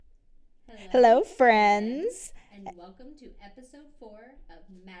Hello, friends. And welcome to episode 4 of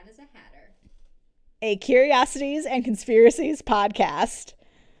Mad as a Hatter. A Curiosities and Conspiracies podcast.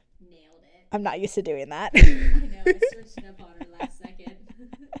 Nailed it. I'm not used to doing that. I know, I switched it up on her last second.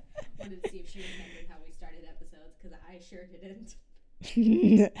 Wanted to see if she remembered how we started episodes, because I sure didn't.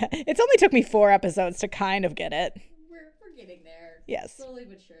 It's only took me 4 episodes to kind of get it. We're getting there. Yes. Slowly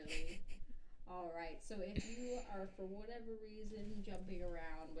but surely. Alright, so if you are, for whatever reason, jumping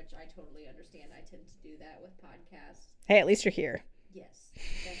around, which I totally understand, I tend to do that with podcasts. Hey, at least you're here. Yes,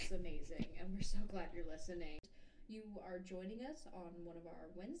 that's amazing, and we're so glad you're listening. You are joining us on one of our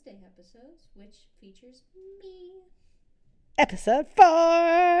Wednesday episodes, which features me. Episode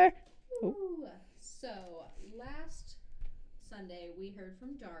 4. Ooh. So, last Sunday we heard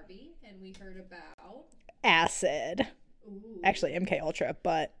from Darby, and we heard about... Acid. Ooh. Actually, MK Ultra,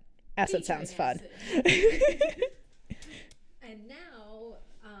 but acid Featuring sounds fun. acid. And now,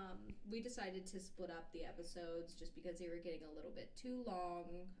 we decided to split up the episodes just because they were getting a little bit too long,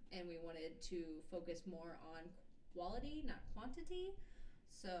 and we wanted to focus more on quality, not quantity.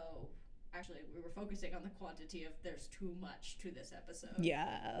 So, actually, we were focusing on the quantity of there's too much to this episode.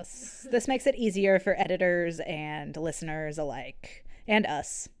 Yes. This makes it easier for editors and listeners alike. And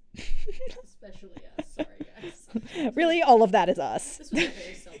us. Especially us. Sorry, guys. Really, all of that is us. This was a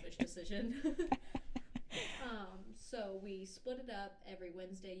very selfish decision. So we split it up. Every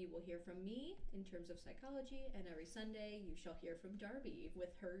Wednesday you will hear from me in terms of psychology, and every Sunday you shall hear from Darby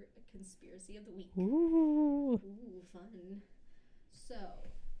with her conspiracy of the week. Ooh. Ooh, fun.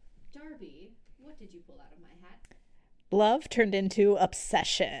 So, Darby, what did you pull out of my hat? Love turned into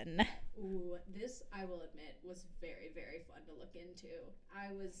obsession. Ooh, this, I will admit, was very, very fun to look into.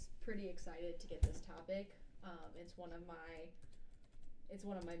 I was pretty excited to get this topic. It's one of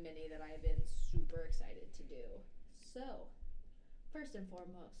my many that I've been super excited to do. So, first and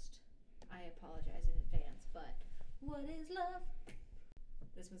foremost, I apologize in advance, but what is love?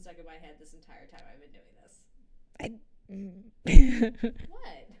 This has been stuck in my head this entire time I've been doing this.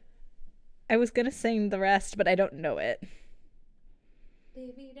 What? I was gonna sing the rest, but I don't know it.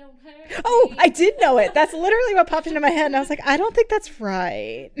 Baby, don't hurt Oh, me. I did know it. That's literally what popped into my head, and I was like, I don't think that's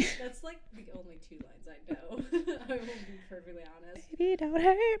right. That's like the only 2 lines I know. I will be perfectly honest. Baby, don't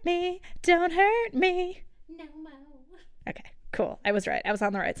hurt me. Don't hurt me. No more. Okay, cool. I was right. I was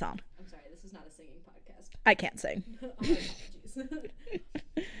on the right song. I'm sorry, this is not a singing podcast. I can't sing. My apologies.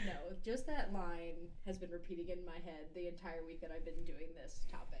 No, just that line has been repeating in my head the entire week that I've been doing this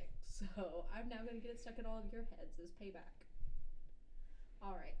topic. So I'm now going to get it stuck in all of your heads as payback.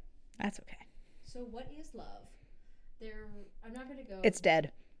 All right. That's okay. So what is love? I'm not going to go... It's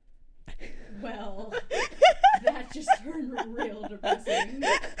dead. Well, that just turned real depressing.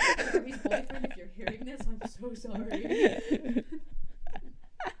 Darby's boyfriend, if you're hearing this, I'm so sorry.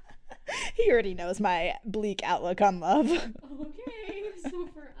 He already knows my bleak outlook on love. Okay, so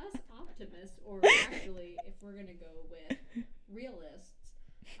for us optimists, or actually, if we're going to go with realists,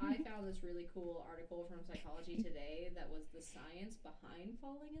 I found this really cool article from Psychology Today that was the science behind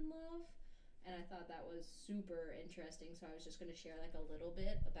falling in love. And I thought that was super interesting, so I was just going to share like a little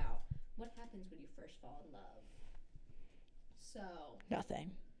bit about what happens when you first fall in love. So...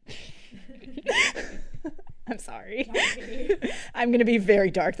 Nothing. I'm sorry. Darby. I'm going to be very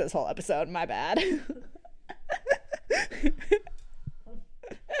dark this whole episode. My bad. Here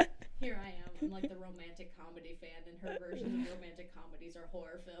I am. I'm like the romantic comedy fan, and her version of romantic comedies are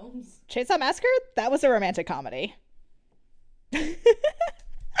horror films. Chainsaw Massacre? That was a romantic comedy. I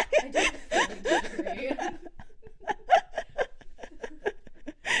don't fully disagree.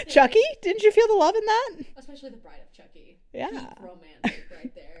 Chucky? Didn't you feel the love in that? Especially the Bride of Chucky. Yeah. Peak romantic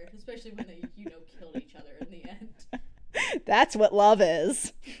right there. Especially when they, killed each other in the end. That's what love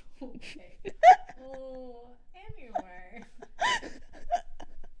is. Okay. Oh, anyway.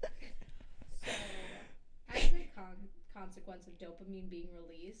 So, as a consequence of dopamine being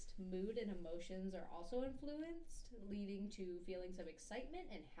released, mood and emotions are also influenced, leading to feelings of excitement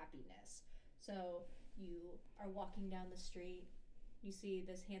and happiness. So, you are walking down the street, you see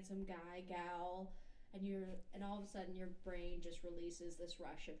this handsome guy, gal, and all of a sudden your brain just releases this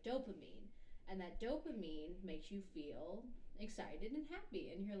rush of dopamine. And that dopamine makes you feel excited and happy.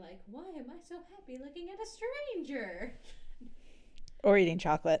 And you're like, why am I so happy looking at a stranger? Or eating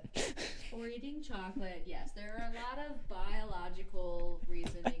chocolate. Or eating chocolate, yes. There are a lot of biological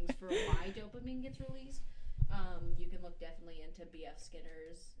reasonings for why dopamine gets released. You can look definitely into B.F.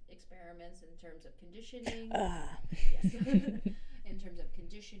 Skinner's experiments in terms of conditioning. Yes. In terms of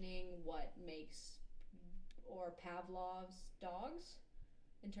conditioning, what makes, or Pavlov's dogs,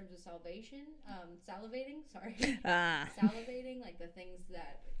 in terms of salivating, like the things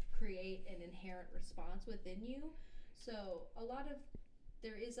that create an inherent response within you. So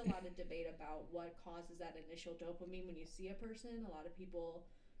there is a lot of debate about what causes that initial dopamine when you see a person. A lot of people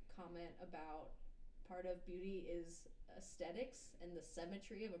comment about part of beauty is aesthetics and the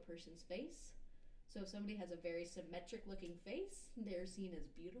symmetry of a person's face. So if somebody has a very symmetric looking face, they're seen as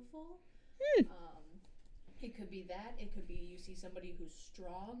beautiful. Um, it could be that. It could be you see somebody who's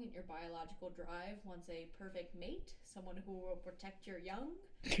strong and your biological drive wants a perfect mate, someone who will protect your young.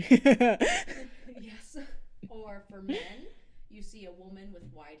 Yes. Or for men, you see a woman with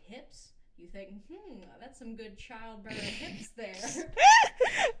wide hips. You think, that's some good childbearing hips there.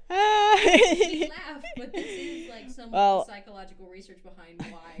 You laugh, but this is like some psychological research behind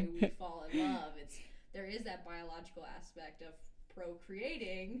why we fall in love. There is that biological aspect of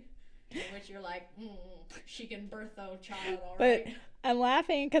procreating, in which you're like, she can birth a child, all right. But I'm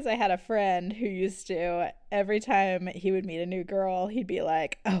laughing because I had a friend who used to, every time he would meet a new girl, he'd be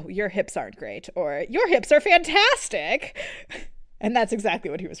like, oh, your hips aren't great, or your hips are fantastic. And that's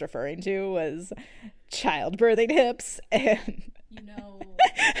exactly what he was referring to, was childbirthing hips. And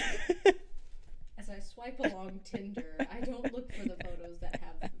as I swipe along Tinder, I don't look for the photos that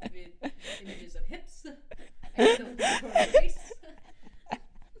have images of hips. I don't look for a race.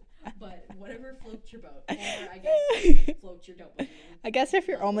 But whatever floats your boat, or I guess floats your dopamine. I guess if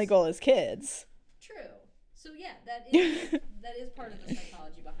your only goal is kids. True. So yeah, that is part of the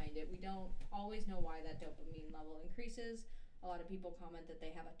psychology behind it. We don't always know why that dopamine level increases. A lot of people comment that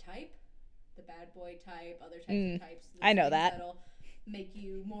they have a type, the bad boy type, other types of types. I know that. That'll make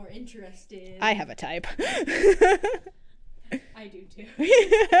you more interested. I have a type. I do too.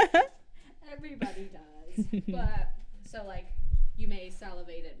 Everybody does. But so like, you may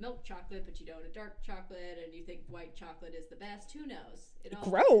salivate at milk chocolate, but you don't at dark chocolate, and you think white chocolate is the best. Who knows?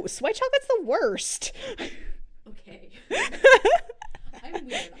 Gross. White chocolate's the worst. Okay. I'm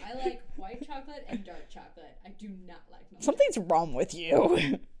weird. I like white chocolate and dark chocolate. I do not like milk. Something's wrong with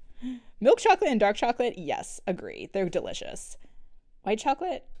you. Milk chocolate and dark chocolate, yes, agree. They're delicious. White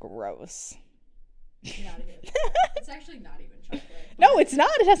chocolate, gross. Get out of here. It's actually not even chocolate. No, it's not.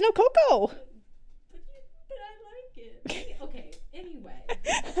 It has no cocoa. But I like it. Okay, anyway.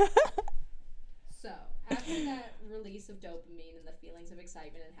 So, after that release of dopamine and the feelings of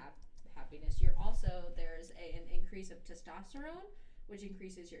excitement and happiness, there's an increase of testosterone, which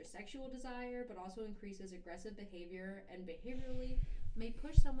increases your sexual desire, but also increases aggressive behavior, and behaviorally may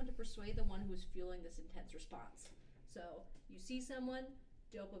push someone to persuade the one who's fueling this intense response. So you see someone,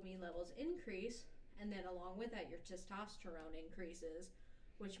 dopamine levels increase, and then along with that, your testosterone increases,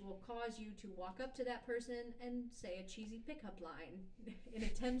 which will cause you to walk up to that person and say a cheesy pickup line in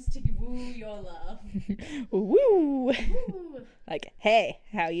attempts to woo your love. Woo! Woo. Like, hey,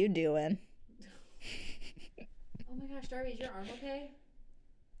 how you doing? Oh my gosh, Darby, is your arm okay?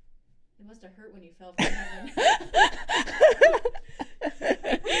 It must have hurt when you fell from heaven.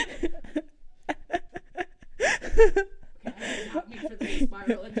 Not me for the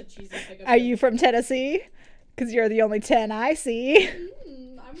spiral into cheesy pickup. Are you from Tennessee? Because you're the only 10 I see. I'm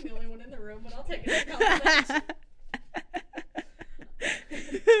the only one in the room, but I'll take it as a compliment.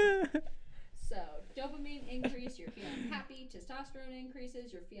 So, dopamine increase, you're feeling happy. Testosterone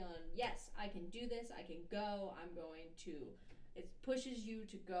increases, you're feeling, yes, I can do this, I can go, it pushes you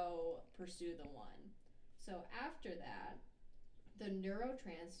to go pursue the one. So after that, the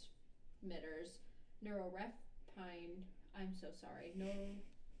neurotransmitters, norepinephrine.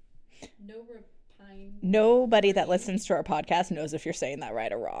 Nobody that listens to our podcast knows if you're saying that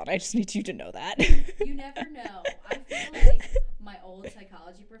right or wrong. I just need you to know that. You never know. I feel like my old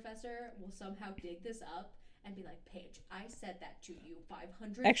psychology professor will somehow dig this up and be like, Paige, I said that to you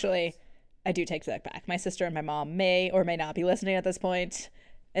 500 Actually, times. I do take that back. My sister and my mom may or may not be listening at this point,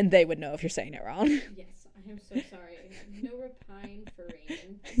 and they would know if you're saying it wrong. Yes, I am so sorry.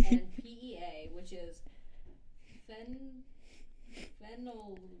 Norepinephrine and PEA, which is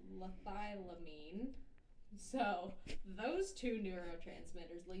phenylethylamine. So those two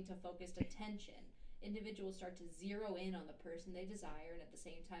neurotransmitters lead to focused attention. Individuals start to zero in on the person they desire and at the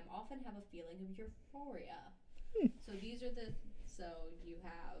same time often have a feeling of euphoria. So you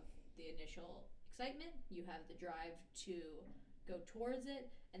have the initial excitement, you have the drive to go towards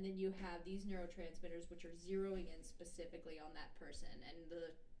it, and then you have these neurotransmitters which are zeroing in specifically on that person and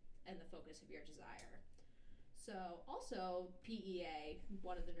the focus of your desire. So also PEA,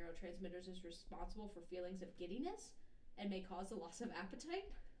 one of the neurotransmitters, is responsible for feelings of giddiness and may cause a loss of appetite.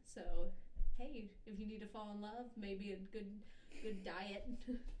 So hey, if you need to fall in love, maybe a good diet.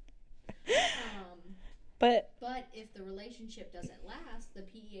 But if the relationship doesn't last, the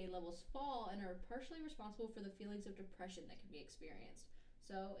PEA levels fall and are partially responsible for the feelings of depression that can be experienced.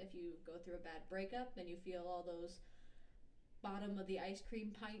 So if you go through a bad breakup and you feel all those bottom of the ice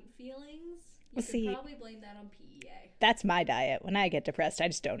cream pint feelings, you See, could probably blame that on PEA. that's my diet. When I get depressed, I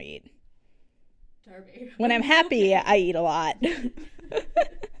just don't eat. Darby. When I'm happy, I eat a lot.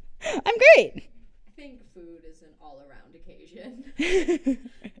 I'm great. I think food is an all-around occasion.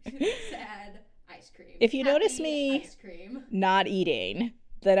 Sad, ice cream. If you Happy, notice me ice cream. not eating,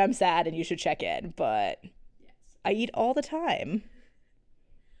 then I'm sad and you should check in. But Yes. I eat all the time.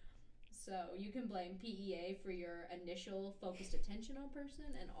 So you can blame PEA for your initial focused attention on person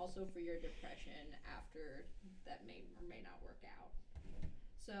and also for your depression after that may or may not work out.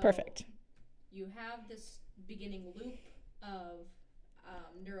 So Perfect. you have this beginning loop of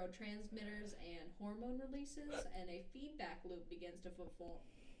neurotransmitters and hormone releases, and a feedback loop begins to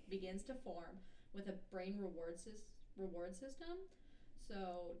form with a brain reward system.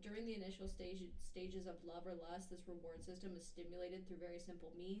 So during the initial stages of love or lust, this reward system is stimulated through very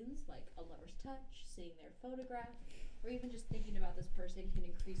simple means like a lover's touch, seeing their photograph, or even just thinking about this person can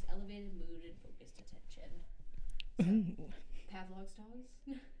increase elevated mood and focused attention. So, Pavlov's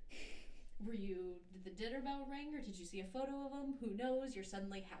dogs? Did the dinner bell ring, or did you see a photo of them? Who knows? You're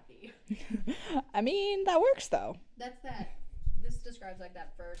suddenly happy. I mean, that works though. This describes like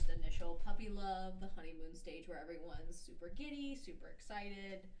that first initial puppy love, the honeymoon stage where everyone's super giddy, super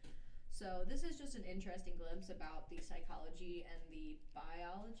excited. So this is just an interesting glimpse about the psychology and the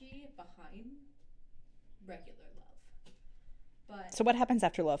biology behind regular love. But So what happens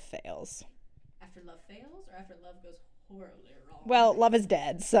after love fails? after love fails, or after love goes horribly wrong? Well, love is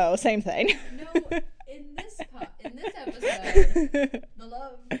dead, so same thing. No, in this episode, the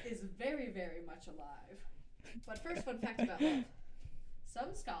love is very, very much alive. But first, fun fact about love.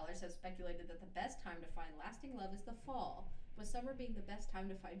 Some scholars have speculated that the best time to find lasting love is the fall, with summer being the best time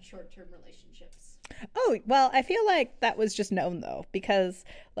to find short-term relationships. Oh, well, I feel like that was just known though, because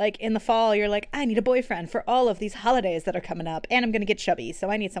like in the fall, you're like, I need a boyfriend for all of these holidays that are coming up, and I'm going to get chubby, so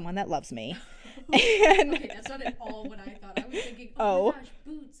I need someone that loves me. And Okay, that's not at all what I thought. I was thinking, Oh. my gosh,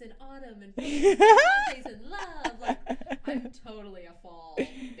 boots and autumn and holidays and love. Like, I'm totally a fall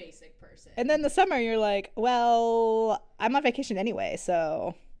basic person. and then the summer, you're like, well, I'm on vacation anyway,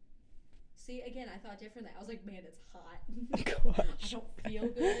 so. See, again, I thought differently. I was like, man, it's hot. I Gosh. don't feel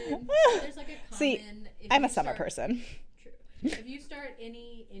good. There's like a common. See, I'm a summer person. True. If you start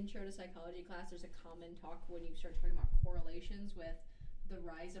any intro to psychology class, there's a common talk when you start talking about correlations with the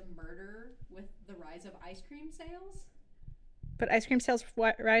rise of murder with the rise of ice cream sales. But ice cream sales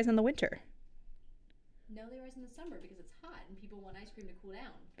rise in the winter No, they rise in the summer because it's hot and people want ice cream to cool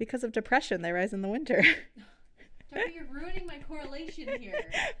down. because of depression. They rise in the winter. Darby, you're ruining my correlation here.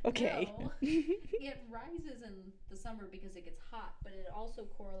 Okay. No. It rises in the summer because it gets hot, but it also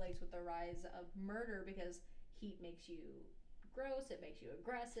correlates with the rise of murder because heat makes you gross, it makes you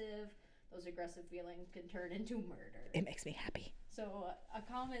aggressive. Those aggressive feelings can turn into murder. It makes me happy. So a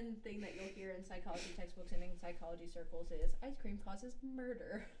common thing that you'll hear in psychology textbooks and in psychology circles is ice cream causes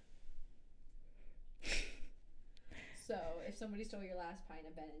murder. So if somebody stole your last pint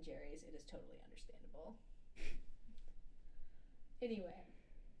of Ben and Jerry's, it is totally understandable. Anyway,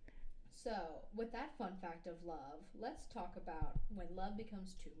 so with that fun fact of love, let's talk about when love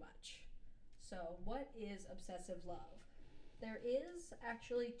becomes too much. So what is obsessive love? There is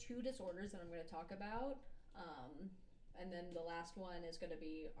actually two disorders that I'm going to talk about, and then the last one is going to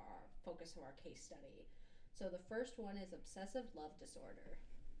be our focus of our case study. So the first one is obsessive love disorder.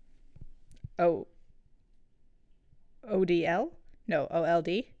 Oh. ODL? No,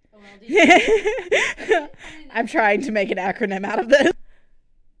 OLD? OLD. I'm trying to make an acronym out of this.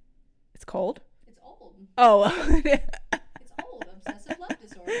 It's cold? It's old. Oh. It's old. Obsessive love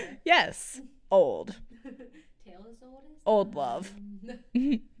disorder. Yes. Old. Tale as old as Old love.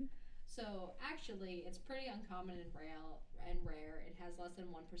 So actually, it's pretty uncommon and rare. It has less than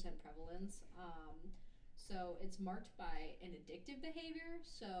 1% prevalence. So it's marked by an addictive behavior.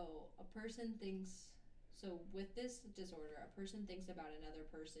 So a person thinks. So with this disorder, a person thinks about another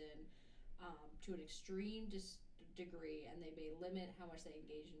person to an extreme degree, and they may limit how much they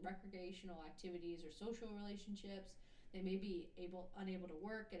engage in recreational activities or social relationships. They may be unable to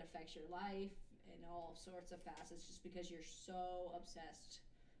work. It affects your life in all sorts of facets just because you're so obsessed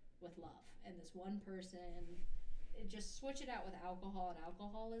with love. And this one person, just switch it out with alcohol and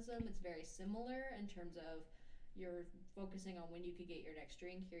alcoholism. It's very similar in terms of you're focusing on when you could get your next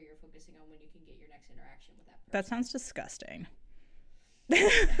drink. Here you're focusing on when you can get your next interaction with that person. That sounds disgusting.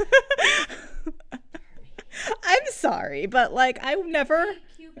 I'm sorry, but like I never. Hey,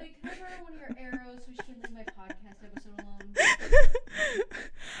 Cupid, can I borrow one of your arrows so she can leave my podcast episode alone?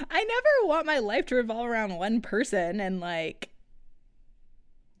 I never want my life to revolve around one person, and like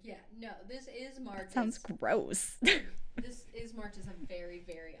Yeah, no, this is That marked sounds as gross. this is marked as a very,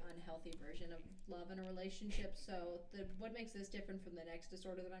 very unhealthy version of love in a relationship. So what makes this different from the next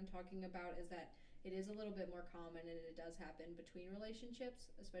disorder that I'm talking about is that it is a little bit more common and it does happen between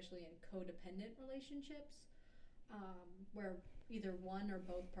relationships, especially in codependent relationships, where either one or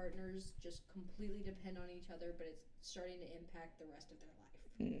both partners just completely depend on each other, but it's starting to impact the rest of their life.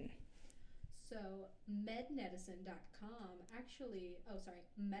 Mm. So medicinenet.com actually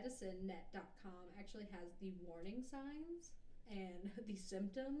has the warning signs and the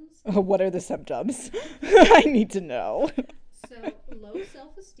symptoms. What are the symptoms? I need to know. So low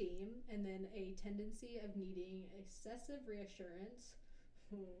self-esteem and then a tendency of needing excessive reassurance.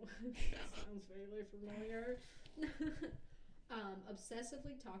 Oh, that sounds vaguely familiar.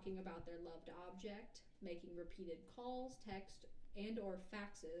 Obsessively talking about their loved object, making repeated calls, text, and or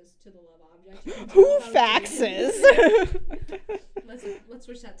faxes to the love object. You can tell Who how faxes? let's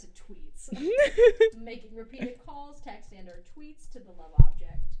switch that to tweets. Making repeated calls, text, and or tweets to the love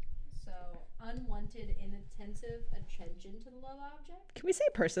object. So unwanted, inattentive attention to the love object. Can we say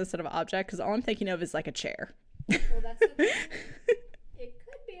person instead of object? Because all I'm thinking of is like a chair. Well, that's the thing. It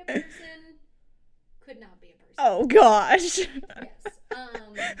could be a person, could not be a person. Oh gosh. Yes.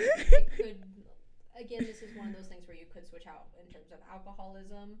 It could. Again, this is one of those things where you could switch out in terms of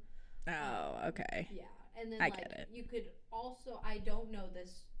alcoholism. Oh, okay. Yeah, and then I like get it. you could also. I don't know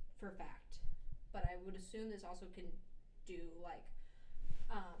this for fact, but I would assume this also can do like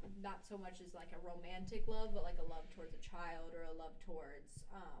not so much as like a romantic love, but like a love towards a child or a love towards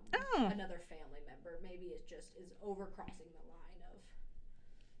another family member. Maybe it just is overcrossing the line of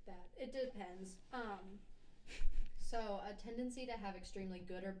that. It depends. So a tendency to have extremely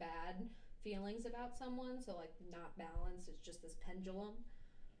good or bad feelings about someone, so like not balanced, it's just this pendulum.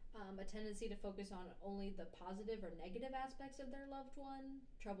 A tendency to focus on only the positive or negative aspects of their loved one,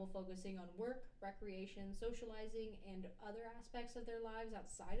 trouble focusing on work, recreation, socializing, and other aspects of their lives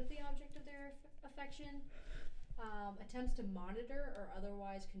outside of the object of their affection. Attempts to monitor or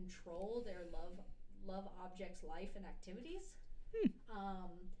otherwise control their love object's life and activities.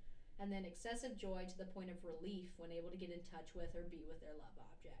 And then excessive joy to the point of relief when able to get in touch with or be with their love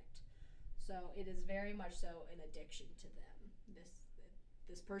object. So it is very much so an addiction to them.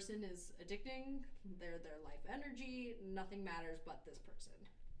 This person is addicting. They're their life energy. Nothing matters but this person.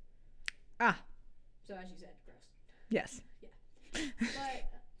 Ah. So as you said, gross. Yes. Yeah.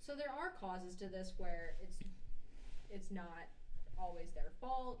 But so there are causes to this where it's not always their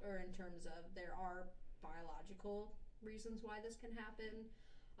fault, or in terms of there are biological reasons why this can happen.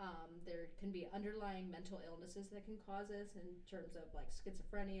 There can be underlying mental illnesses that can cause this in terms of like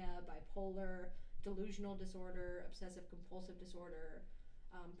schizophrenia, bipolar, delusional disorder, obsessive compulsive disorder,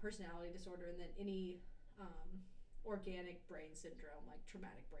 personality disorder, and then any organic brain syndrome like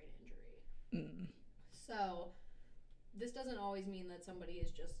traumatic brain injury. So this doesn't always mean that somebody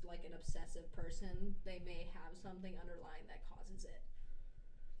is just like an obsessive person. They may have something underlying that causes it.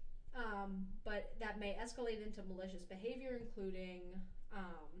 But that may escalate into malicious behavior, including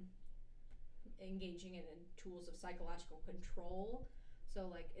engaging in tools of psychological control. So,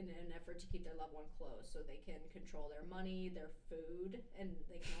 like, in an effort to keep their loved one close, so they can control their money, their food, and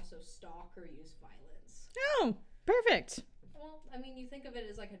they can also stalk or use violence. Oh, perfect. Well, I mean, you think of it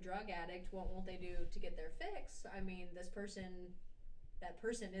as like a drug addict. What won't they do to get their fix? I mean, that person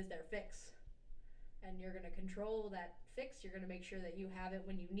is their fix. And you're going to control that fix. You're going to make sure that you have it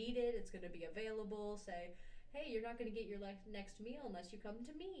when you need it. It's going to be available. Say, hey, you're not going to get your next meal unless you come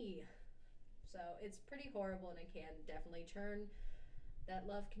to me. So it's pretty horrible, and it can definitely that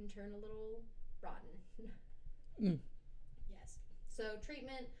love can turn a little rotten. Yes. So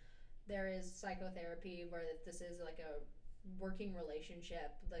treatment, there is psychotherapy where this is like a working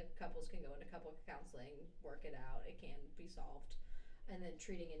relationship. The couples can go into couple counseling, work it out. It can be solved. And then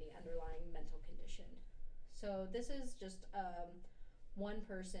treating any underlying mental condition. So this is just one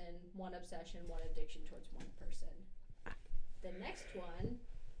person, one obsession, one addiction towards one person. The next one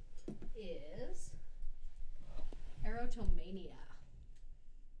is erotomania.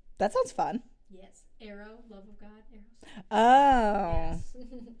 That sounds fun. Yes. Ero, love of God. Eros. Oh. Yes.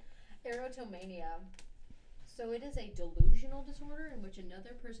 Erotomania. So it is a delusional disorder in which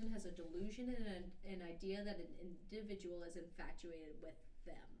another person has a delusion and an idea that an individual is infatuated with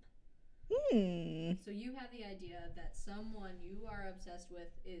them. So you have the idea that someone you are obsessed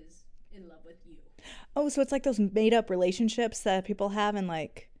with is in love with you. Oh, so it's like those made up relationships that people have and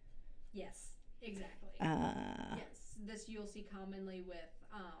like. Yes, exactly. Yes, this you'll see commonly with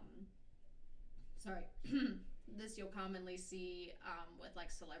this you'll commonly see with like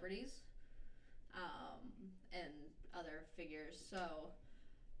celebrities and other figures. So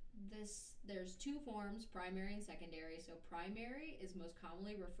there's two forms, primary and secondary. So primary is most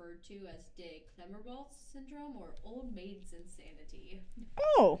commonly referred to as de Clermont syndrome or old maid's insanity.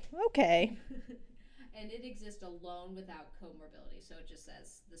 Oh, okay. And it exists alone without comorbidity. So it just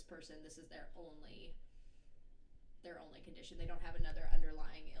says this person, this is their only condition. They don't have another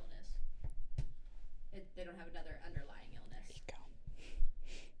underlying illness. They don't have another underlying illness. There you go.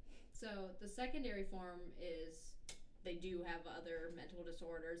 So the secondary form is they do have other mental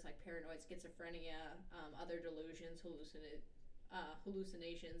disorders like paranoid schizophrenia, other delusions,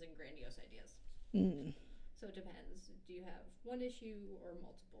 hallucinations, and grandiose ideas. Mm. So it depends. Do you have one issue or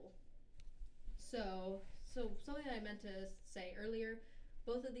multiple? So something that I meant to say earlier,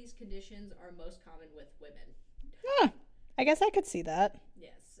 both of these conditions are most common with women. I guess I could see that.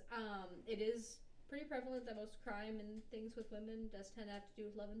 Yes. It is pretty prevalent that most crime and things with women does tend to have to do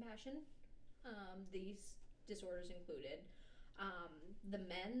with love and passion. These disorders included. The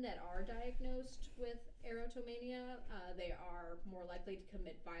men that are diagnosed with erotomania, they are more likely to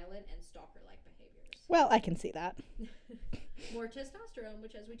commit violent and stalker-like behaviors. Well, I can see that. More testosterone,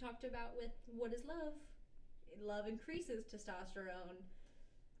 which as we talked about with What is Love? Love increases testosterone,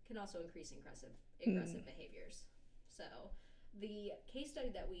 can also increase aggressive behaviors. So the case study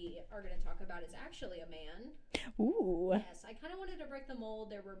that we are going to talk about is actually a man. Ooh. Yes, I kind of wanted to break the mold.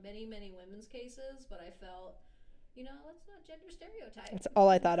 There were many, many women's cases, but I felt, let's not gender stereotype. That's all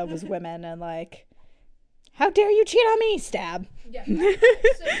I thought of was women and like, how dare you cheat on me? Stab. Yeah. So we're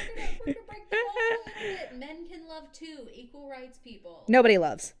gonna break the mold a little bit. Men can love too. Equal rights, people. Nobody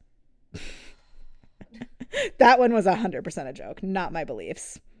loves. That one was 100% a joke, not my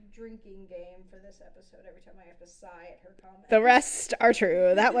beliefs. Drinking game for this episode. Every time I have to sigh at her comment. The rest are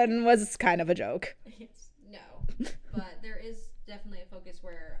true. That one was kind of a joke. Yes. No. But there is definitely a focus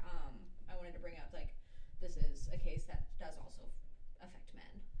where I wanted to bring up, like, this is a case that does also affect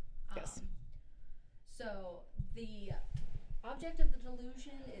men. Yes. So the object of the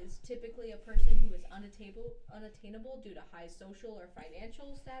delusion is typically a person who is unattainable due to high social or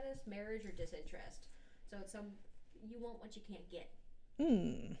financial status, marriage, or disinterest. So it's you want what you can't get.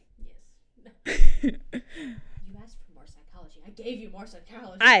 Yes. You asked for more psychology. I gave you more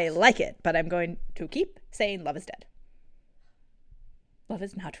psychology. I like it, but I'm going to keep saying love is dead. Love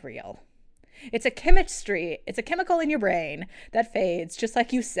is not real. It's a chemistry. It's a chemical in your brain that fades, just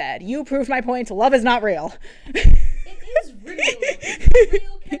like you said. You proved my point. Love is not real. It is real. It's a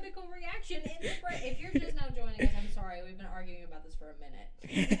real chemical reaction in the brain. If you're just now joining us, I'm sorry. We've been arguing about this for a minute.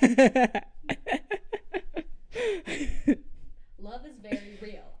 Love is very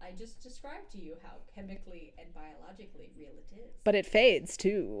real. I just described to you how chemically and biologically real it is. But it fades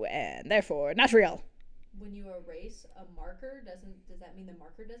too, and therefore not real. When you erase a marker, does that mean the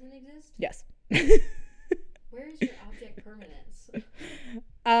marker doesn't exist? Yes. Where is your object permanence?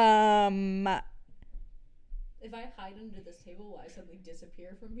 If I hide under this table, will I suddenly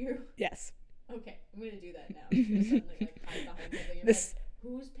disappear from you? Yes. Okay, I'm gonna do that now. I'm gonna suddenly hide behind something and This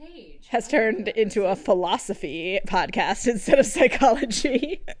whose page has turned into a philosophy podcast instead of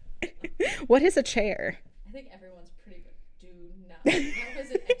psychology. What is a chair? I think everyone's pretty good. Do not. That was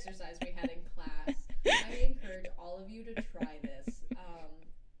an exercise we had in class. I encourage all of you to try this.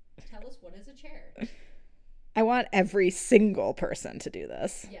 Tell us, what is a chair? I want every single person to do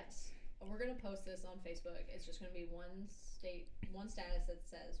this. Yes. We're going to post this on Facebook. It's just going to be one status that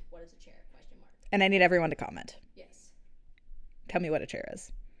says, what is a chair? ? And I need everyone to comment. Yes. Tell me what a chair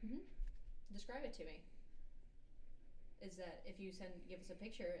is. Mm-hmm. Describe it to me. Is that, if you give us a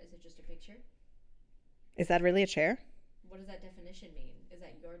picture, is it just a picture? Is that really a chair? What does that definition mean? Is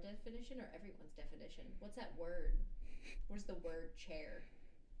that your definition or everyone's definition? What's that word? What is the word chair?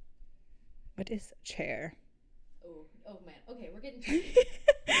 What is a chair? Oh man. Okay, we're getting touchy.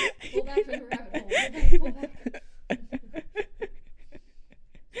 Pull back from the rabbit hole. Pull back.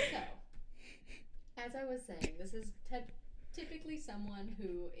 So, as I was saying, this is typically someone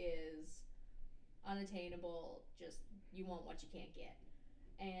who is unattainable, just you want what you can't get.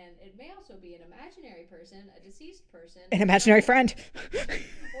 And it may also be an imaginary person, a deceased person. An imaginary friend.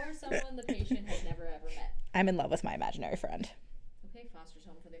 Or someone the patient has never ever met. I'm in love with my imaginary friend. Okay, Foster's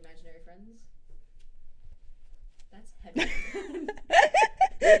Home for the Imaginary Friends. That's Hedwig.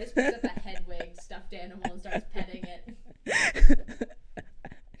 He just picks up a Hedwig stuffed animal and starts petting it.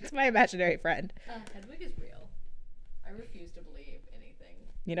 It's my imaginary friend. Hedwig is real. I refuse to believe anything.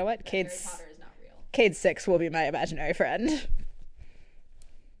 You know what? Harry Potter is not real. Cade 6 will be my imaginary friend.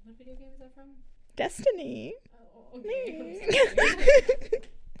 What video game is that from? Destiny. Oh, okay.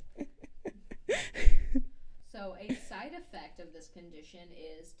 So a side effect of this condition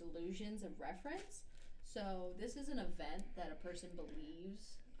is delusions of reference. So this is an event that a person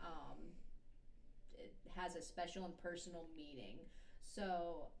believes has a special and personal meaning.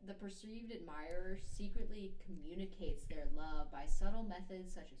 So the perceived admirer secretly communicates their love by subtle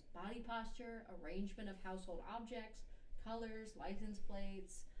methods such as body posture, arrangement of household objects, colors, license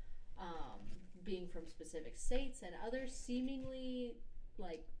plates, um, being from specific states, and other seemingly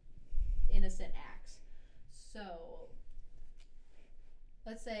like innocent acts. So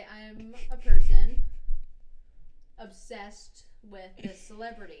let's say I'm a person obsessed with this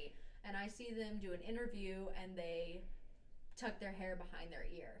celebrity, and I see them do an interview and they tuck their hair behind their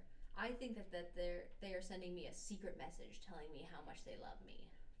ear. I think that they are sending me a secret message telling me how much they love me.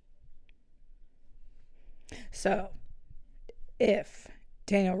 So if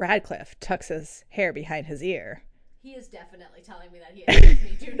Daniel Radcliffe tucks his hair behind his ear, He is definitely telling me that he loves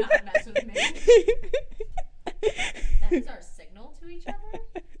me. Do not mess with me. That is our signal to each other.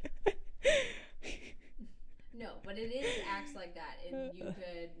 No, but it is acts like that, and you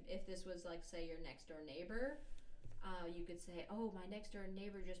could, if this was like, say, your next door neighbor, you could say, "Oh, my next door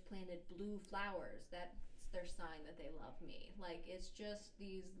neighbor just planted blue flowers. That's their sign that they love me." Like, it's just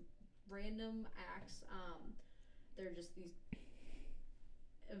these random acts. They're just these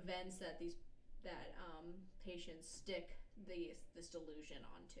events that patients stick this delusion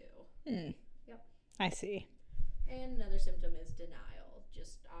onto. Yep. I see. And another symptom is denial.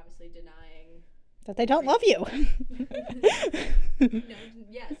 Just obviously denying That they don't love you. no,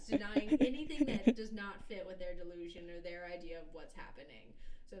 yes, denying anything that does not fit with their delusion or their idea of what's happening.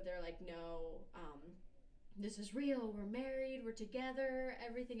 So if they're like, no, this is real, we're married, we're together,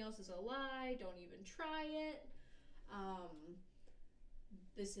 everything else is a lie, don't even try it.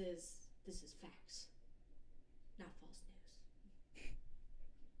 This is facts, not false news.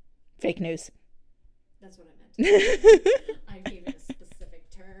 Fake news. That's what I meant. I gave it a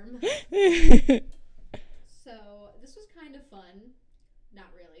specific term. So this was kind of fun. Not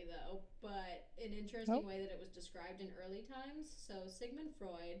really, though, but an interesting way that it was described in early times. So Sigmund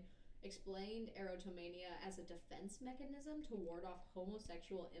Freud explained erotomania as a defense mechanism to ward off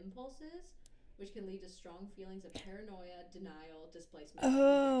homosexual impulses, which can lead to strong feelings of paranoia, denial, displacement.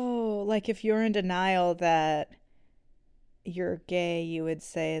 Oh, like if you're in denial that you're gay, you would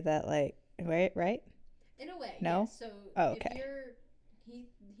say that, like, right? In a way, no. Yes. So okay. If you're,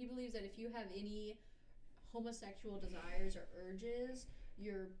 he believes that if you have any homosexual desires or urges,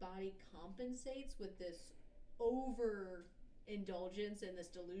 your body compensates with this over indulgence and this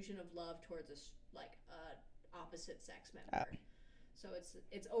delusion of love towards a opposite sex member. Oh. So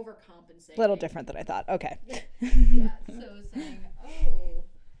it's overcompensating. A little different than I thought. Okay. Yeah. So saying, oh,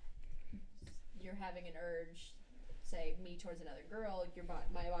 you're having an urge, say me towards another girl,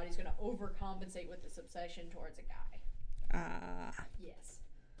 my body's going to overcompensate with this obsession towards a guy. Yes.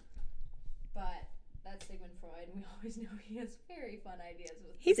 But that's Sigmund Freud. We always know he has very fun ideas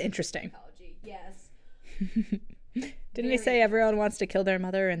with He's interesting. Psychology. Yes. Didn't he say everyone wants to kill their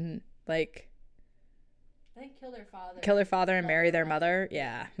mother and like I think kill their father. Kill their father and marry their mother?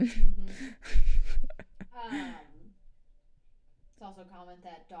 Yeah. Mm-hmm. It's also common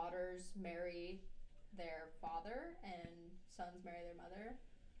that daughters marry their father and sons marry their mother.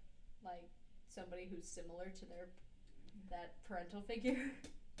 Like somebody who's similar to that parental figure.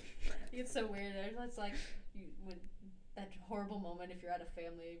 It's so weird. It's like when that horrible moment if you're at a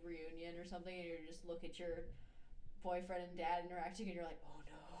family reunion or something and you just look at your boyfriend and dad interacting and you're like, oh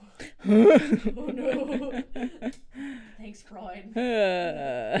no. Oh no. Thanks, Freud.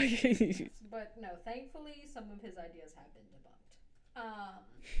 But no, thankfully some of his ideas have been debunked.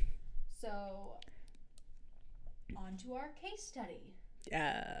 So on to our case study.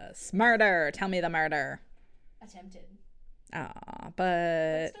 Yes. Murder. Tell me the murder. Attempted.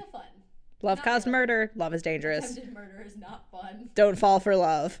 But still fun. Love caused murder. Love is dangerous. Attempted murder is not fun. Don't fall for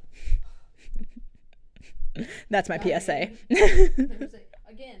love. That's my PSA. There's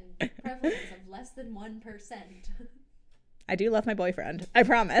again, prevalence of less than 1%. I do love my boyfriend. I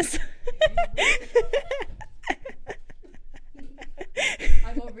promise.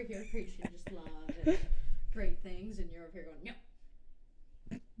 I'm over here preaching just love and great things, and you're over here going,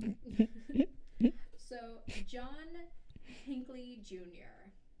 no. So, John Hinckley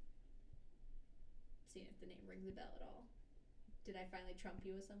Jr. See if the name rings a bell at all. Did I finally trump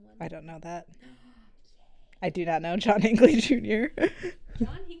you with someone? I don't know that. I do not know John Hinckley Jr.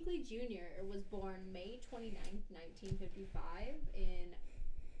 John Hinckley Jr. was born May 29th, 1955 in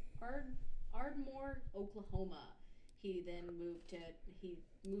Ardmore, Oklahoma. He then moved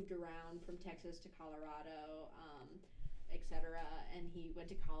around from Texas to Colorado, etc. And he went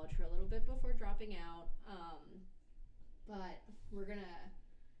to college for a little bit before dropping out. But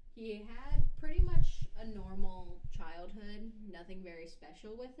he had pretty much a normal childhood, nothing very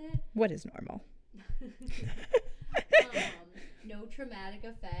special with it. What is normal? No traumatic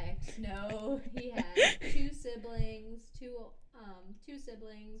effects. No, he had two siblings,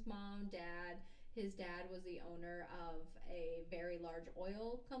 mom, dad. His dad was the owner of a very large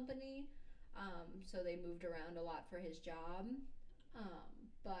oil company, so they moved around a lot for his job.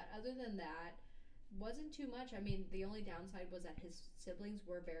 But other than that, wasn't too much. I mean, the only downside was that his siblings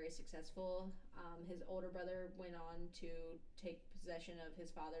were very successful. His older brother went on to take possession of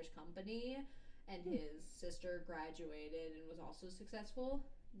his father's company, and his sister graduated and was also successful.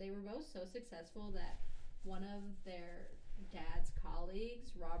 They were both so successful that dad's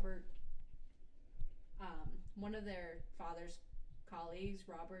colleagues, Robert, one of their father's colleagues,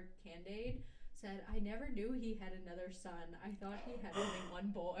 Robert Candade, said, "I never knew he had another son. I thought he had only one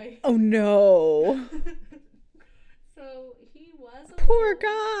boy." Oh no. So he was a Poor little,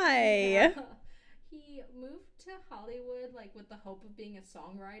 guy. yeah. He moved to Hollywood like with the hope of being a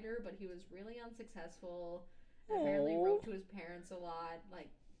songwriter, but he was really unsuccessful. And apparently Oh, wrote to his parents a lot, like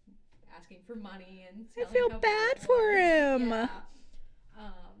asking for money and I telling feel how bad bad it for was. him. Yeah.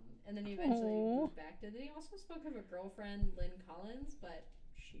 And then he eventually Oh. moved back to. He also spoke of a girlfriend, Lynn Collins, but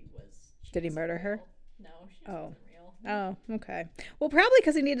she Did he wasn't murder her? real. No, she just Oh. wasn't real. Oh, okay. Well, probably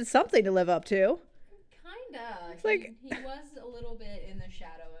because he needed something to live up to. Kinda. It's He like, he was a little bit in the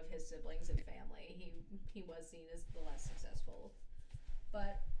shadow of his siblings and family. He was seen as the less successful,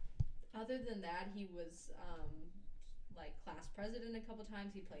 but other than that, he was like class president a couple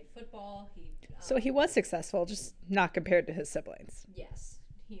times. He played football. so he was successful, just not compared to his siblings. Yes,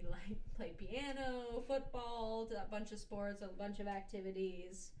 he like played piano, football, a bunch of sports, a bunch of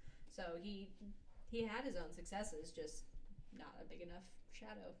activities. So he had his own successes, just not a big enough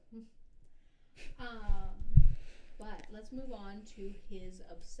shadow. But let's move on to his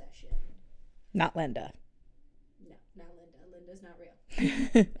obsession. Not Linda. No, not Linda. Linda's not real.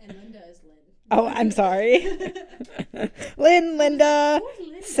 Oh, And Linda is Lynn. I'm sorry. Lynn, Linda, Who's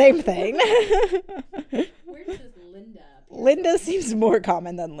Linda? same thing. Where does this Linda appear Linda from? seems more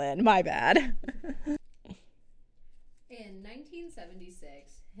common than Lynn. My bad. In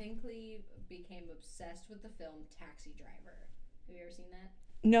 1976, Hinckley became obsessed with the film Taxi Driver. Have you ever seen that?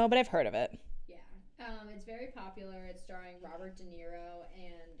 No, but I've heard of it. Yeah. It's very popular. It's starring Robert De Niro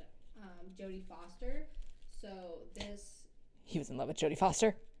and Jodie Foster. So this, He was in love with Jodie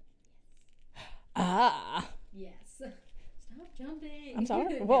Foster. Ah, yes. Stop jumping. I'm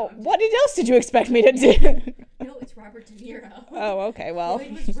sorry. No, Well, I'm what just- else did you expect me to do? No, it's Robert De Niro. Oh, okay. Well.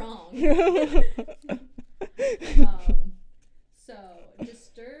 Lloyd was wrong. So,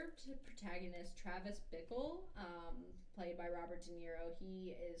 disturbed protagonist Travis Bickle, played by Robert De Niro,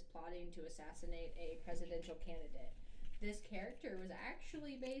 he is plotting to assassinate a presidential candidate. This character was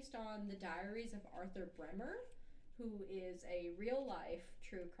actually based on the diaries of Arthur Bremer, who is a real life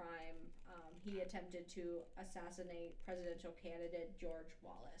true crime. He attempted to assassinate presidential candidate George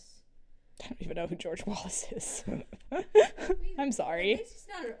Wallace. I don't even know who George Wallace is. I mean, I'm sorry. At least he's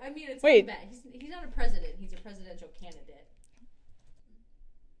not it's Wait. not bad. He's not a president. He's a presidential candidate.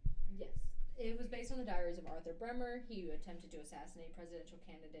 Yes. It was based on the diaries of Arthur Bremer. He attempted to assassinate presidential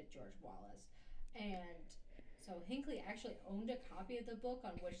candidate George Wallace. And so Hinckley actually owned a copy of the book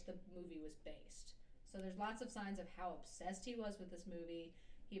on which the movie was based. So there's lots of signs of how obsessed he was with this movie.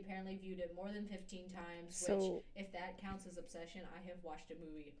 He apparently viewed it more than 15 times, which, if that counts as obsession, I have watched a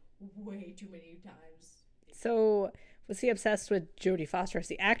movie way too many times. So, was he obsessed with Jodie Foster as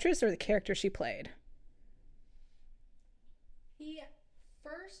the actress or the character she played? He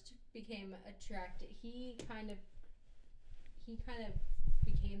first became attracted. He kind of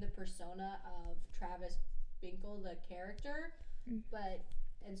became the persona of Travis Bickle, the character,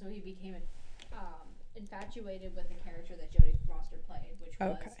 and so he became infatuated with the character that Jodie Foster played, which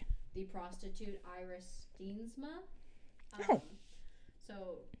was the prostitute Iris Steensma. Oh.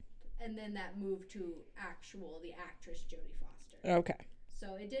 So, and then that moved to the actress Jodie Foster. Okay.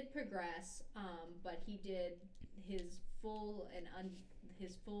 So it did progress, but he did his full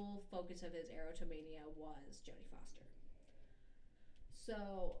focus of his erotomania was Jodie Foster.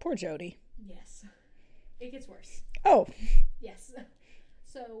 So Poor Jodie. yes, it gets worse. Oh. Yes.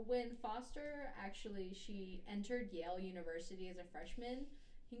 So when Foster she entered Yale University as a freshman,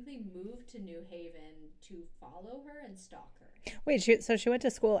 Hinckley moved to New Haven to follow her and stalk her. Wait, so she went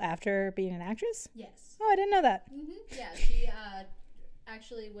to school after being an actress? Yes. Oh, I didn't know that. Mm-hmm. Yeah, she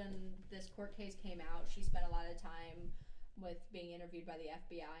actually, when this court case came out, she spent a lot of time with being interviewed by the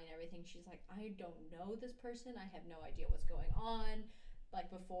FBI and everything. She's like, I don't know this person. I have no idea what's going on. Like,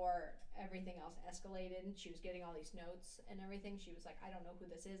 before everything else escalated, she was getting all these notes and everything. She was like, I don't know who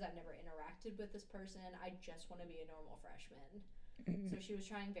this is. I've never interacted with this person. I just want to be a normal freshman. So she was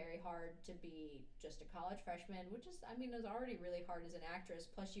trying very hard to be just a college freshman, which is, I mean, is already really hard as an actress.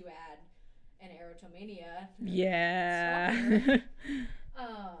 Plus, you add an erotomania stalker. Yeah.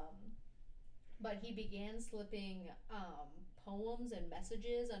 Um, but he began slipping poems and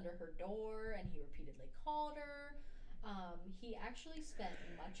messages under her door, and he repeatedly called her. He actually spent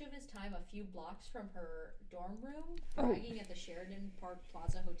much of his time a few blocks from her dorm room, Oh. bragging at the Sheridan Park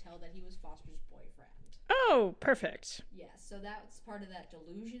Plaza Hotel that he was Foster's boyfriend. Oh, perfect. Yes, so that's part of that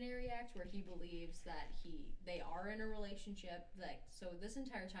delusionary act where he believes that they are in a relationship. Like, so this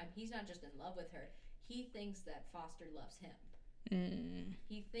entire time he's not just in love with her; he thinks that Foster loves him. Mm.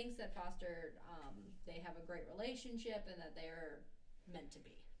 He thinks that Foster, they have a great relationship and that they're meant to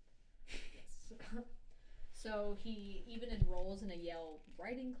be. Yes. So he even enrolls in a Yale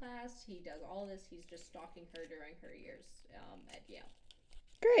writing class. He does all this. He's just stalking her during her years at Yale.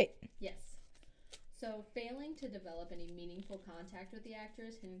 Great. Yes. So, failing to develop any meaningful contact with the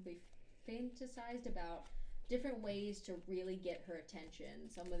actress, Hinckley fantasized about different ways to really get her attention.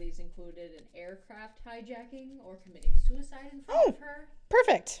 Some of these included an aircraft hijacking or committing suicide in front of her.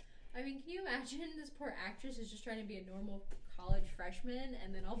 Perfect. I mean, can you imagine this poor actress is just trying to be a normal college freshman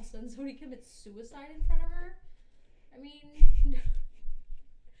and then all of a sudden somebody commits suicide in front of her? I mean,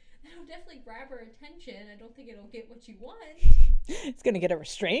 that'll definitely grab her attention. I don't think it'll get what you want. It's going to get a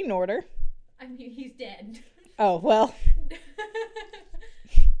restraining order. I mean, he's dead. Oh, well.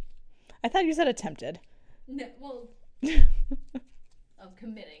 I thought you said attempted. No, well, of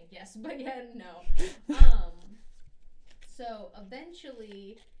committing, yes, but yeah, no. So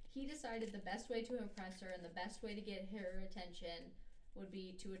eventually, he decided the best way to impress her and the best way to get her attention would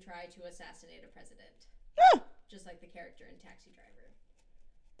be to try to assassinate a president, just like the character in Taxi Driver.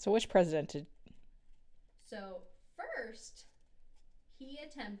 So which president did? So first, he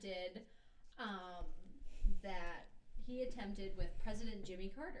attempted that he attempted with President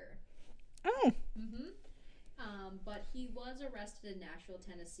Jimmy Carter. Oh. Mm-hmm. But he was arrested in Nashville,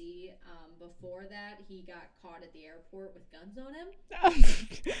 Tennessee. Before that, he got caught at the airport with guns on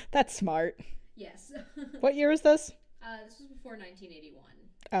him. That's smart. Yes. What year was this? This was before 1981.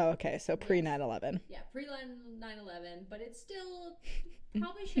 Oh, okay. So pre 9/11. Yeah, pre 9/11, but it still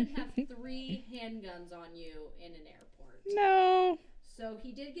probably shouldn't have 3 handguns on you in an airport. No. So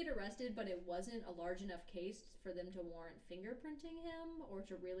he did get arrested, but it wasn't a large enough case for them to warrant fingerprinting him or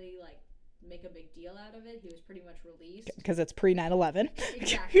to really make a big deal out of it. He was pretty much released. Because it's pre 9/11.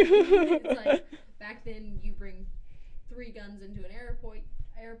 Exactly. It's like back then you bring 3 guns into an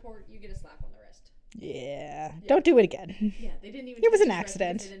airport, you get a slap on the wrist. Yeah. Don't do it again. Yeah, they didn't even. It was an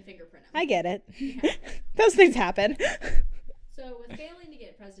accident. They didn't fingerprint him. I get it. Yeah. Those things happen. So, with failing to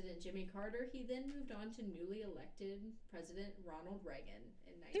get President Jimmy Carter, he then moved on to newly elected President Ronald Reagan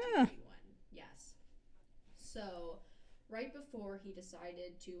in 1981. Yes. So, right before he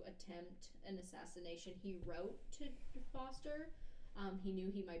decided to attempt an assassination, he wrote to Foster. He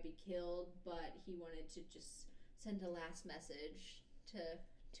knew he might be killed, but he wanted to just send a last message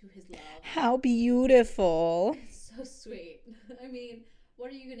to his love. How beautiful. It's so sweet. I mean,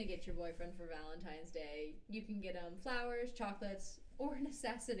 what are you going to get your boyfriend for Valentine's Day? You can get him flowers, chocolates, or an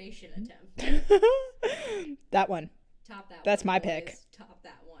assassination attempt. That one. Top that one. That's my boys. pick. Top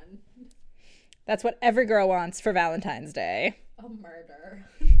that one. That's what every girl wants for Valentine's Day. A murder.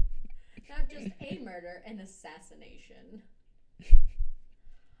 Not just a murder, an assassination.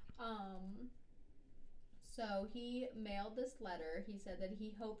 So he mailed this letter. He said that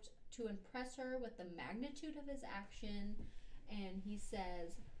he hoped to impress her with the magnitude of his action. And he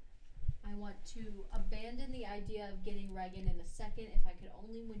says, I want to abandon the idea of getting Reagan in a second if I could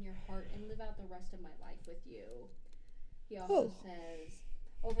only win your heart and live out the rest of my life with you. He also says,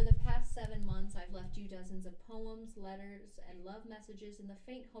 over the past 7 months, I've left you dozens of poems, letters, and love messages in the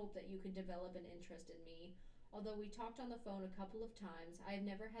faint hope that you could develop an interest in me. Although we talked on the phone a couple of times, I have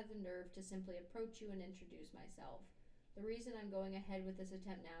never had the nerve to simply approach you and introduce myself. The reason I'm going ahead with this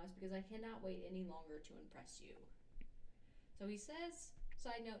attempt now is because I cannot wait any longer to impress you. So he says,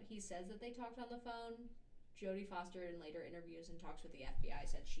 side note, he says that they talked on the phone. Jodie Foster, in later interviews and talks with the FBI,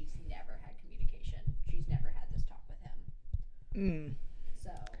 said she's never had communication. She's never had this talk with him.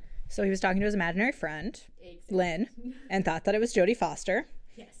 So he was talking to his imaginary friend, Exactly. Lynn, and thought that it was Jodie Foster.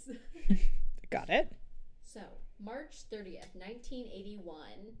 Yes. Got it. So, March 30th,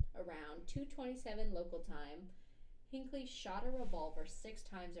 1981, around 2:27 local time, Hinckley shot a revolver 6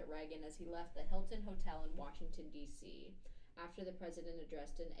 times at Reagan as he left the Hilton Hotel in Washington, D.C., after the president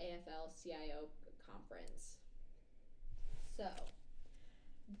addressed an AFL-CIO conference. So,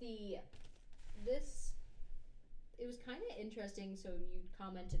 it was kind of interesting. So, you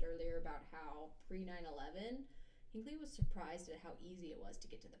commented earlier about how pre 9/11, Hinckley was surprised at how easy it was to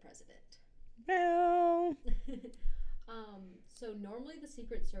get to the president. Well, So normally the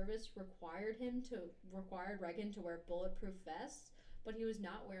Secret Service required Reagan to wear bulletproof vests, but he was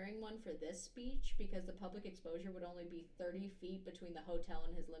not wearing one for this speech because the public exposure would only be 30 feet between the hotel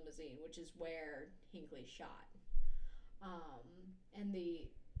and his limousine, which is where Hinckley shot. And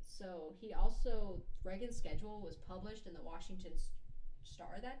the so he also Reagan's schedule was published in the Washington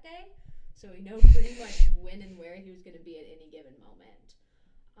Star that day, so he knew pretty much when and where he was going to be at any given moment.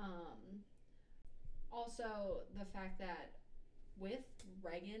 Also, the fact that with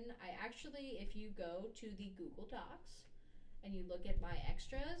Reagan, I actually, if you go to the Google Docs and you look at my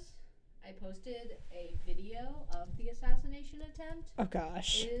extras, I posted a video of the assassination attempt. oh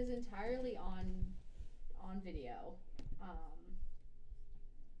gosh. It is entirely on video.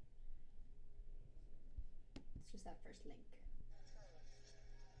 It's just that first link.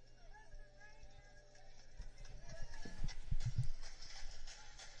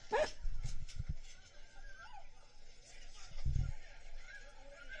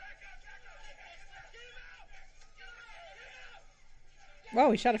 Whoa,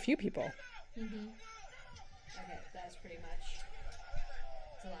 we shot a few people. Mm-hmm. Okay, that's pretty much.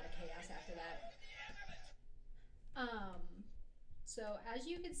 It's a lot of chaos after that. So as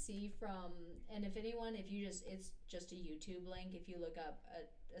you can see from, and if anyone, it's just a YouTube link. If you look up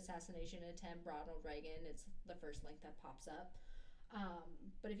a assassination attempt Ronald Reagan, it's the first link that pops up.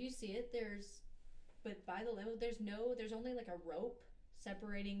 But if you see it, but by the limo, there's only like a rope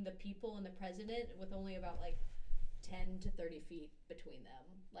separating the people and the president with only about like 10 to 30 feet between them.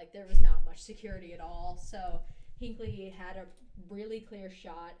 Like there was not much security at all. So Hinckley had a really clear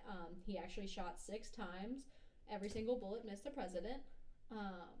shot. He actually shot 6 times. Every single bullet missed the president,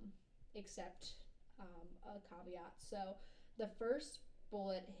 except a caveat. So the first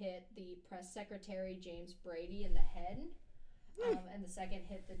bullet hit the press secretary James Brady in the head, and the second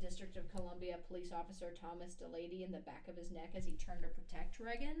hit the District of Columbia police officer Thomas Delady in the back of his neck as he turned to protect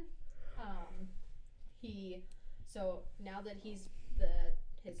Reagan. So now that his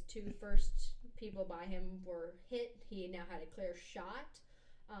 2 first people by him were hit, he now had a clear shot.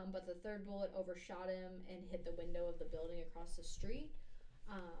 But the third bullet overshot him and hit the window of the building across the street.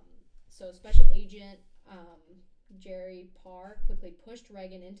 So Special Agent Jerry Parr quickly pushed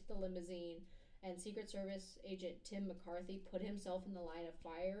Reagan into the limousine, and Secret Service Agent Tim McCarthy put himself in the line of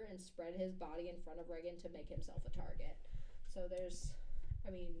fire and spread his body in front of Reagan to make himself a target. So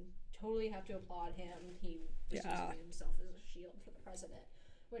totally have to applaud him. He was using himself as a shield for the president,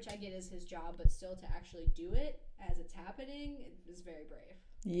 which I get is his job, but still to actually do it as it's happening is very brave.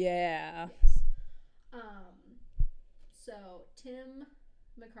 Yeah. Yes. So Tim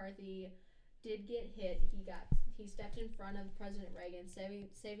McCarthy did get hit. He stepped in front of President Reagan,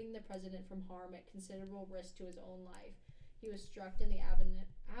 saving the president from harm at considerable risk to his own life. He was struck in the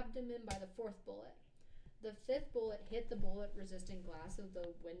abdomen by the 4th bullet. The 5th bullet hit the bullet-resistant glass of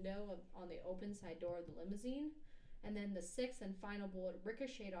the window on the open side door of the limousine. And then the 6th and final bullet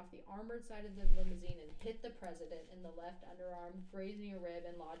ricocheted off the armored side of the limousine and hit the president in the left underarm, grazing a rib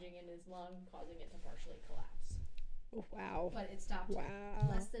and lodging in his lung, causing it to partially collapse. Wow. But it stopped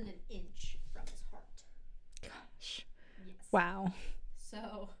less than an inch from his heart. Gosh. Yes. Wow.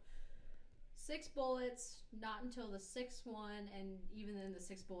 So 6 bullets, not until the 6th one, and even then the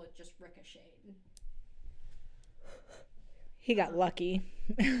 6th bullet just ricocheted. He got lucky.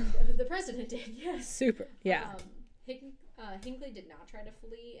 The president did, yes. Super. Yeah. Hinckley did not try to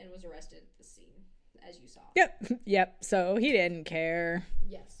flee and was arrested at the scene, as you saw. Yep. So he didn't care.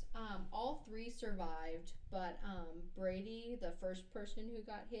 Yes. All 3 survived, but Brady, the first person who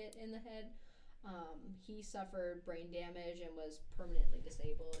got hit in the head, he suffered brain damage and was permanently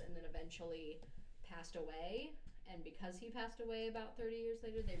disabled, and then eventually passed away. And because he passed away about 30 years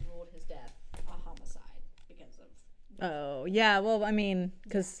later, they ruled his death a homicide because of. Oh, yeah. Well,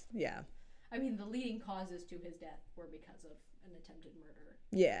 because, yeah. The leading causes to his death were because of an attempted murder.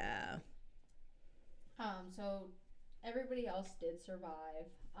 Yeah. So everybody else did survive.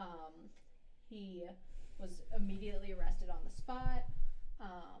 He was immediately arrested on the spot.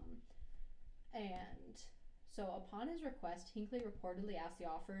 And so upon his request, Hinckley reportedly asked the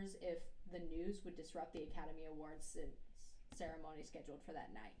authors if the news would disrupt the Academy Awards ceremony scheduled for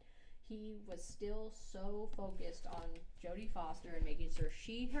that night. He was still so focused on Jodie Foster and making sure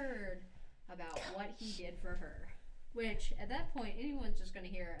she heard about what he did for her. Which, at that point, anyone's just going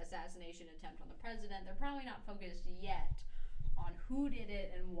to hear assassination attempt on the president. They're probably not focused yet on who did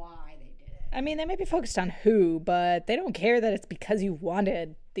it and why they did it. They may be focused on who, but they don't care that it's because you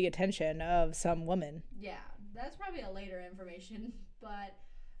wanted the attention of some woman. Yeah, that's probably a later information, but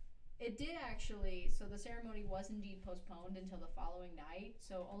It did actually. So the ceremony was indeed postponed until the following night.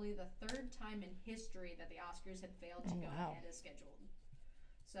 So only the third time in history that the Oscars had failed to Oh, go wow. ahead as scheduled.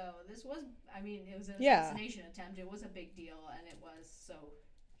 So this was, I mean, it was an Yeah. assassination attempt. It was a big deal, and it was so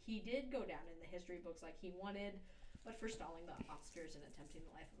he did go down in the history books like he wanted, but for stalling the Oscars and attempting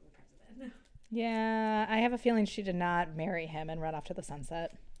the life of the president. Yeah, I have a feeling she did not marry him and run off to the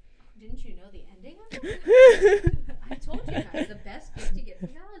sunset. Didn't you know the ending of it? I told you guys the best gift to get for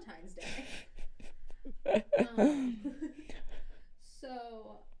Valentine's Day.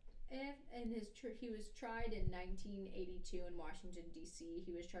 So, he was tried in 1982 in Washington D.C.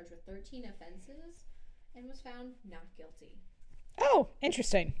 He was charged with 13 offenses and was found not guilty Oh,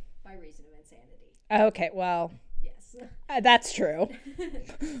 interesting. by reason of insanity. Okay, well, Yes. that's true.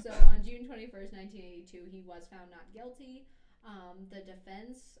 So on June 21st, 1982, he was found not guilty. The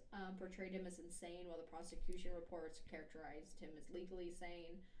defense portrayed him as insane, while the prosecution reports characterized him as legally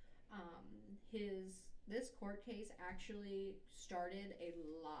sane. This court case actually started a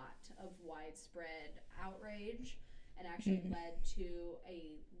lot of widespread outrage and actually led to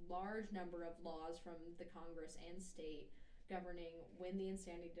a large number of laws from the Congress and state governing when the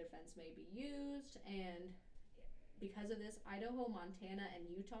insanity defense may be used. And because of this, Idaho, Montana, and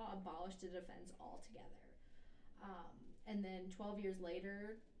Utah abolished the defense altogether. And then 12 years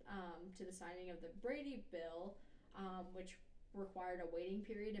later, to the signing of the Brady Bill, which required a waiting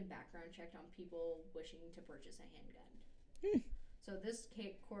period and background check on people wishing to purchase a handgun. So this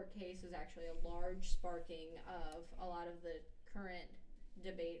court case is actually a large sparking of a lot of the current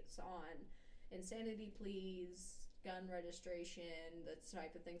debates on insanity pleas, gun registration, the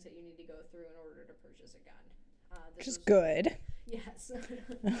type of things that you need to go through in order to purchase a gun. Which is good. Yes.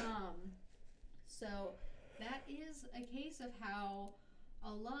 So that is a case of how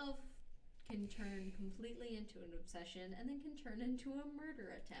a love can turn completely into an obsession and then can turn into a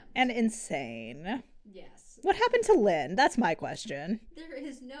murder attempt. And insane. Yes. What happened to Lynn? That's my question. There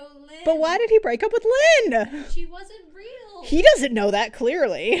is no Lynn. But why did he break up with Lynn? She wasn't real. He doesn't know that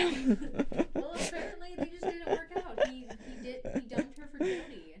clearly. Well, apparently they just didn't work out. He dumped her for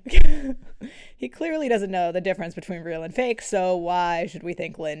Jody. He clearly doesn't know the difference between real and fake, so why should we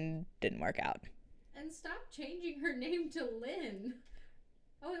think Lynn didn't work out? And stop changing her name to Lynn.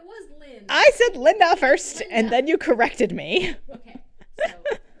 Oh, it was Lynn. I said Linda first, and then you corrected me. Okay, so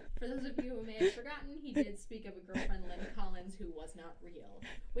for those of you who may have forgotten, he did speak of a girlfriend, Lynn Collins, who was not real,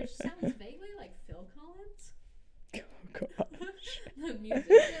 which sounds vaguely like Phil Collins. Oh, gosh. The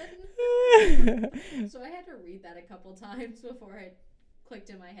musician. So I had to read that a couple times before it clicked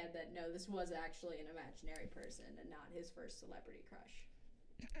in my head that no, this was actually an imaginary person and not his first celebrity crush.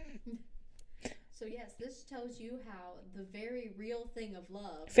 So yes, this tells you how the very real thing of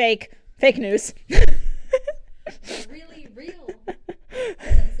love, Fake news. the really real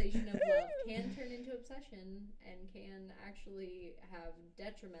sensation of love, can turn into obsession and can actually have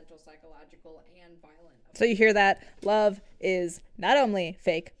detrimental psychological and violent effects. So you hear that? Love is not only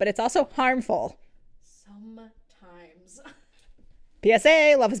fake, but it's also harmful. Sometimes.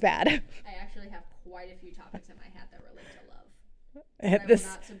 PSA, love is bad. I actually have quite a few topics in my hat that relate to love. And I will this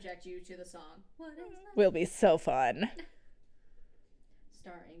not subject you to the song What is Love? will be so fun.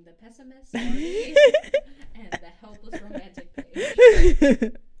 Starring the pessimist Marty and the helpless romantic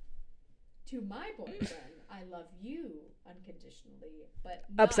Paige. To my boyfriend, I love you unconditionally, but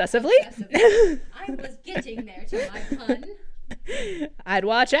not Obsessively? I was getting there to my pun. I'd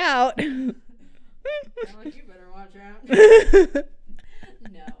watch out. Oh, you better watch out.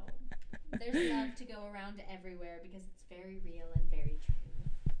 No. There's love to go around everywhere because it's very real and very true.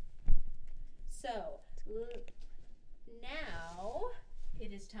 So, now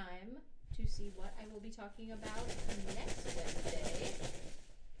it is time to see what I will be talking about next Wednesday.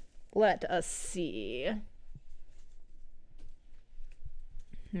 Let us see.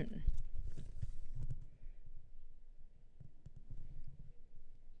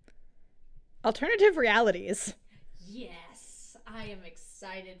 Alternative realities. Yes, I am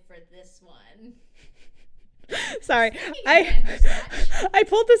excited for this one. Sorry, Bandersnatch. I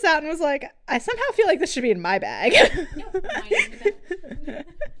pulled this out and was like, I somehow feel like this should be in my bag. No, mine.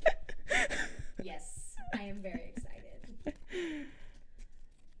 Yes, I am very excited.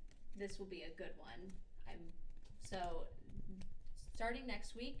 This will be a good one. So starting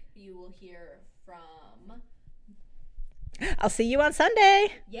next week, you will hear from. I'll see you on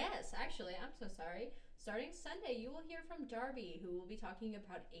Sunday. Yes, actually, I'm so sorry. Starting Sunday, you will hear from Darby, who will be talking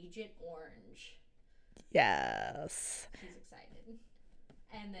about Agent Orange. Yes. She's excited.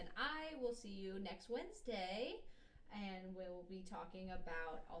 And then I will see you next Wednesday, and we'll be talking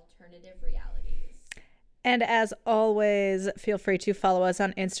about alternative realities. And as always, feel free to follow us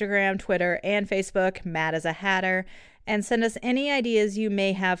on Instagram, Twitter, and Facebook, Mad as a Hatter, and send us any ideas you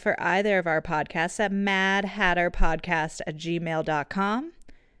may have for either of our podcasts at madhatterpodcast@gmail.com.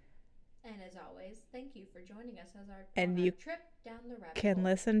 And as always, thank you for joining us as our trip down the rabbit hole. Can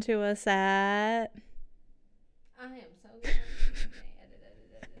listen to us at... I am so good.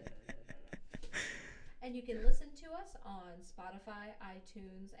 And you can listen to us on Spotify,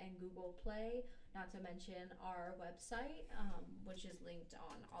 iTunes, and Google Play, not to mention our website, which is linked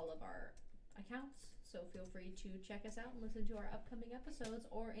on all of our accounts. So feel free to check us out and listen to our upcoming episodes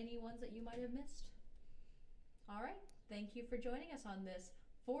or any ones that you might have missed. All right. Thank you for joining us on this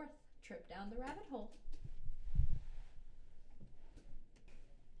 4th trip down the rabbit hole.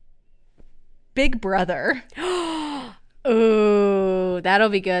 Big Brother. Ooh, that'll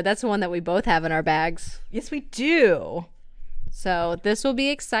be good. That's the one that we both have in our bags. Yes, we do. So this will be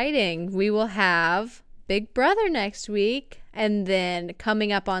exciting. We will have Big Brother next week. And then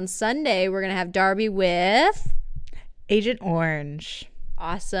coming up on Sunday, we're going to have Darby with Agent Orange.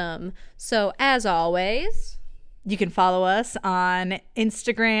 Awesome. So as always, you can follow us on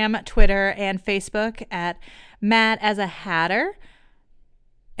Instagram, Twitter, and Facebook at Mad as a Hatter.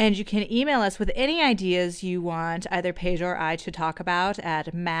 And you can email us with any ideas you want either Paige or I to talk about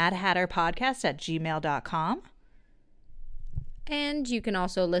at madhatterpodcast@gmail.com. And you can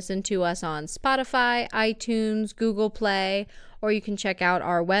also listen to us on Spotify, iTunes, Google Play, or you can check out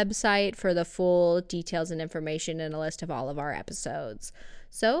our website for the full details and information and a list of all of our episodes.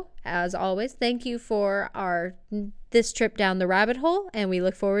 So, as always, thank you for this trip down the rabbit hole, and we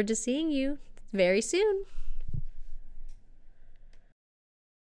look forward to seeing you very soon.